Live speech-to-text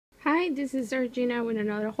Hi, this is Regina with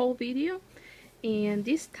another whole video, and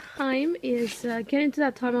this time is getting to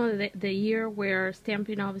that time of the year where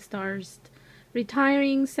Stampin' Up starts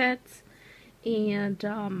retiring sets and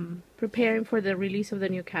preparing for the release of the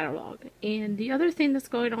new catalog. And the other thing that's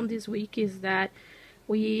going on this week is that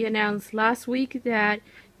we announced last week that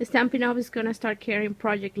Stampin' Up is going to start carrying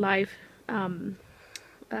Project Life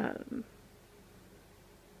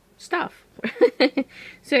stuff.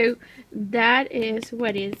 So that is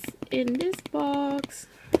what is in this box.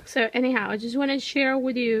 So anyhow, I just want to share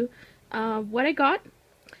with you what I got,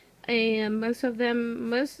 and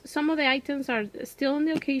some of the items are still in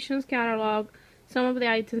the occasions catalog, some of the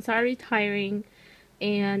items are retiring,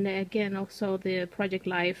 and again also the Project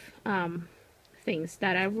Life things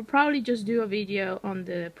that I will probably just do a video on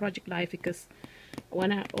the Project Life because I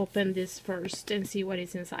want to open this first and see what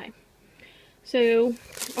is inside. So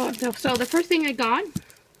the first thing I got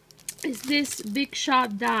is this Big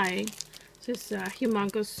Shot die. This is a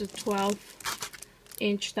humongous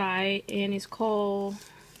 12-inch die, and it's called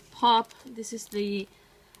Pop. This is the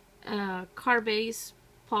car base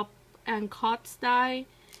Pop and Cots die.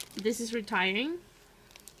 This is retiring,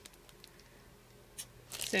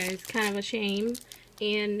 so it's kind of a shame.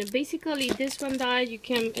 And basically this one die, you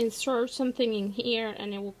can insert something in here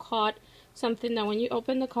and it will cut something that when you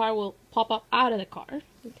open the car will pop up out of the car,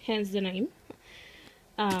 hence the name.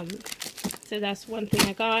 So that's one thing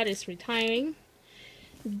I got, is retiring.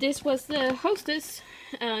 This was the hostess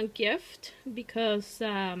gift because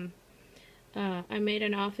I made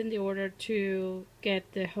enough in the order to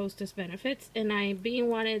get the hostess benefits, and I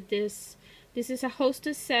wanted this. This is a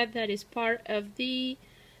hostess set that is part of the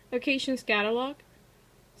occasions catalog,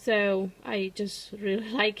 so I just really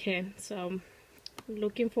like it. So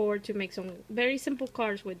looking forward to make some very simple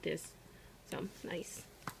cards with this. So nice.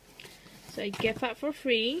 So I get that for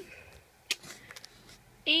free.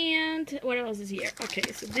 And what else is here? Okay,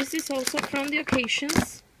 so this is also from the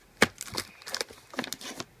occasions.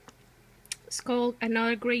 It's called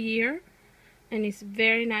Another Great Year, and it's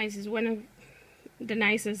very nice. It's one of the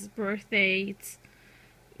nicest birthday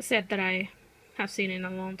set that I have seen in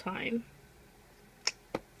a long time.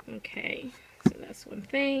 Okay, so that's one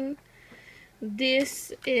thing.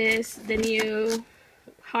 This is the new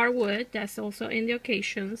hardwood that's also in the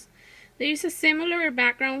occasions. There is a similar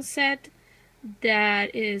background set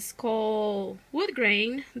that is called Wood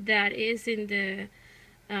Grain that is in the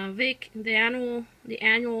the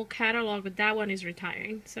annual catalog, but that one is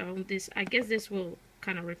retiring. So this, I guess this will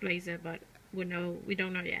kind of replace it, but we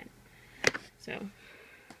don't know yet. So,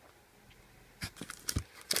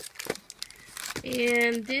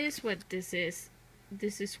 and what this is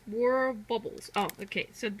War Bubbles. Oh, okay.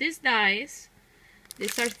 So these dies,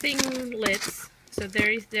 these are thin lids. So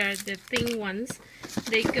there are the thin ones.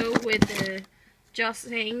 They go with the Just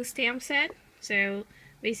Saying stamp set. So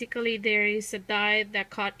basically there is a die that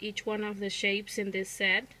cut each one of the shapes in this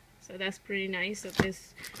set. So that's pretty nice. So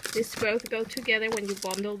this both go together. When you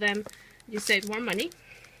bundle them, you save more money.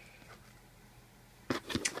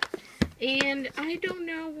 And I don't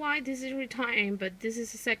know why this is retiring, but this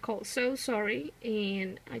is a set called So Sorry,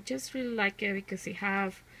 and I just really like it because they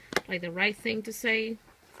have like the right thing to say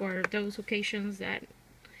for those occasions that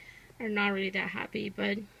are not really that happy.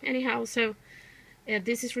 But anyhow, so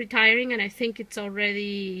this is retiring, and I think it's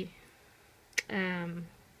already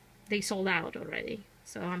they sold out already,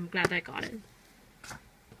 so I'm glad I got it.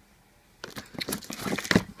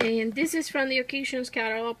 And this is from the occasions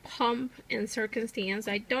catalog, Pomp and Circumstance.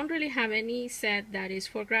 I don't really have any set that is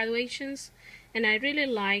for graduations, and I really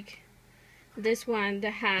like this one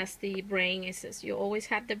that has the brain. It says you always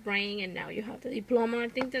had the brain and now you have the diploma. I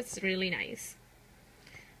think that's really nice.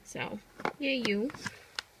 So yeah, you.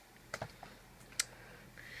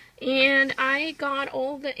 And I got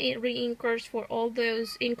all the re-inkers for all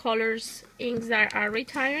those in colors inks that are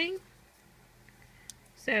retiring,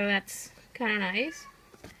 so that's kind of nice.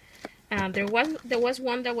 There was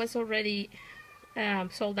one that was already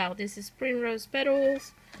sold out. This is Primrose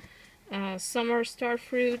Petals, Summer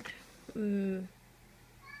Starfruit,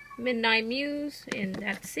 Midnight Muse, and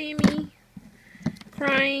that's Sammy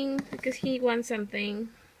crying because he wants something.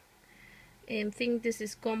 And I think this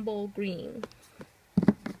is Gumball Green.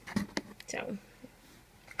 So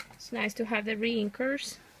it's nice to have the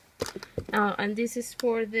re-inkers. And this is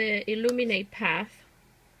for the Illuminate Path.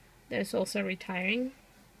 That's also retiring.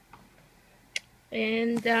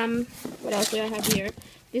 And what else do I have here?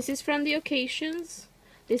 This is from the occasions.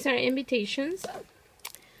 These are invitations,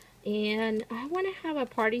 and I want to have a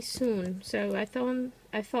party soon, so I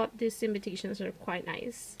thought these invitations are quite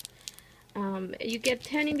nice. You get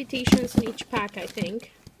 10 invitations in each pack, I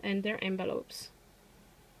think, and they're envelopes.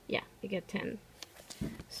 yeah, you get 10.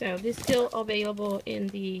 So this is still available in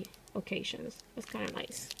the occasions. That's kind of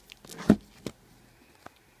nice.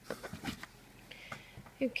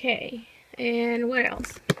 Okay, and what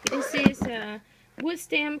else? This is a wood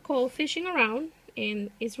stamp called Fishing Around,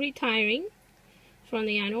 and it's retiring from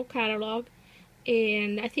the annual catalog,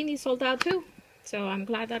 and I think it's sold out too, so I'm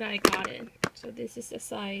glad that I got it. So this is the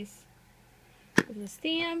size of the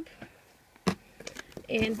stamp,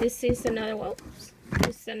 and this is another one.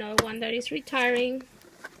 This is another one that is retiring.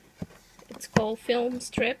 It's called Film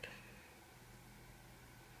Strip.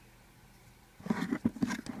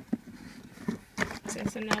 So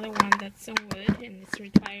it's another one that's on wood and it's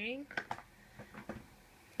retiring.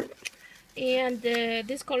 And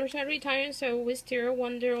these colors are retiring, so we still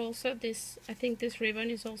wonder also this. I think this ribbon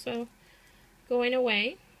is also going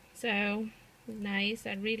away. So nice.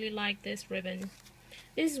 I really like this ribbon.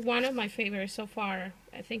 This is one of my favorites so far,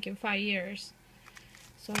 I think in 5 years.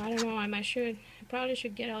 So I don't know, I probably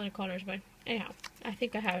should get other colors, but anyhow, I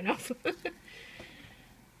think I have enough.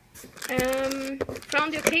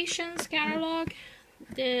 From the occasions catalog,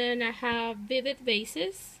 then I have Vivid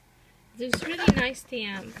Vases. This really nice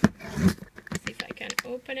stamp. Let's see if I can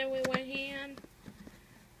open it with one hand.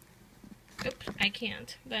 Oops, I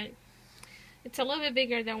can't, but it's a little bit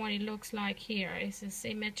bigger than what it looks like here. It's this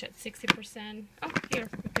image at 60%. Oh, here,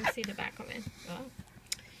 you can see the back of it. Oh.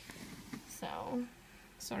 So,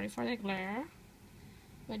 sorry for the glare,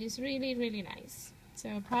 but it's really, really nice.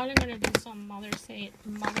 So probably gonna do some Mother's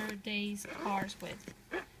Day's cards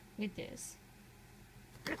with this.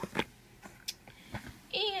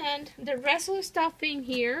 And the rest of the stuff in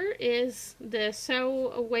here is the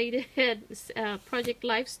so awaited Project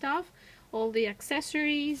Life stuff. All the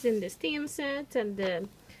accessories and the stamp set and the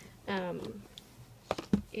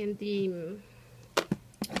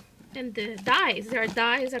dies. There are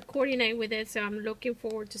dies that coordinate with it, so I'm looking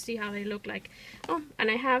forward to see how they look like. Oh, and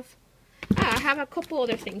I have a couple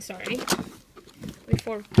other things, sorry,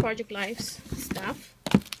 before Project Life's stuff.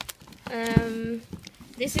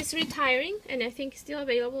 This is retiring, and I think it's still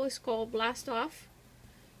available. It's called Blast Off.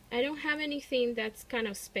 I don't have anything that's kind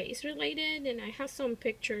of space related, and I have some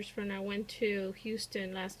pictures from when I went to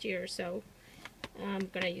Houston last year, so I'm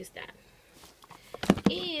gonna use that.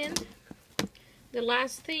 And the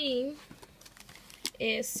last thing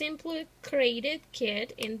is Simply Created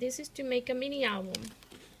Kit, and this is to make a mini album.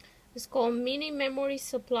 It's called Mini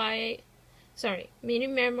Memories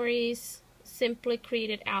Simply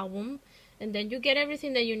Created Album. And then you get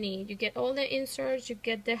everything that you need. You get all the inserts, you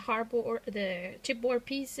get the the chipboard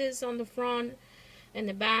pieces on the front and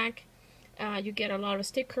the back. You get a lot of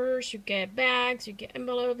stickers, you get bags, you get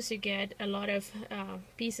envelopes, you get a lot of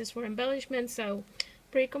pieces for embellishment. So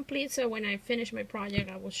pretty complete. So when I finish my project,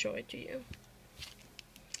 I will show it to you.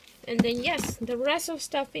 And then yes, the rest of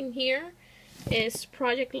stuff in here is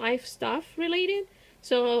Project Life stuff related.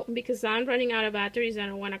 So because I'm running out of batteries, I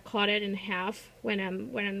don't want to cut it in half when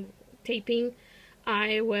I'm taping.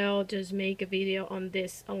 I will just make a video on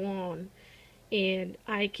this alone, and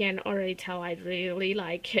I can already tell I really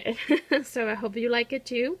like it. So I hope you like it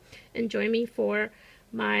too, and join me for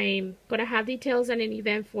gonna have details on an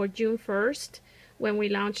event for June 1st when we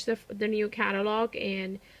launch the new catalog,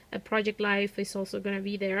 and Project Life is also gonna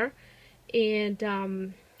be there, and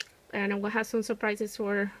we'll have some surprises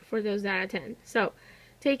for those that attend. So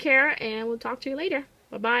take care, and we'll talk to you later.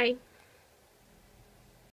 Bye bye.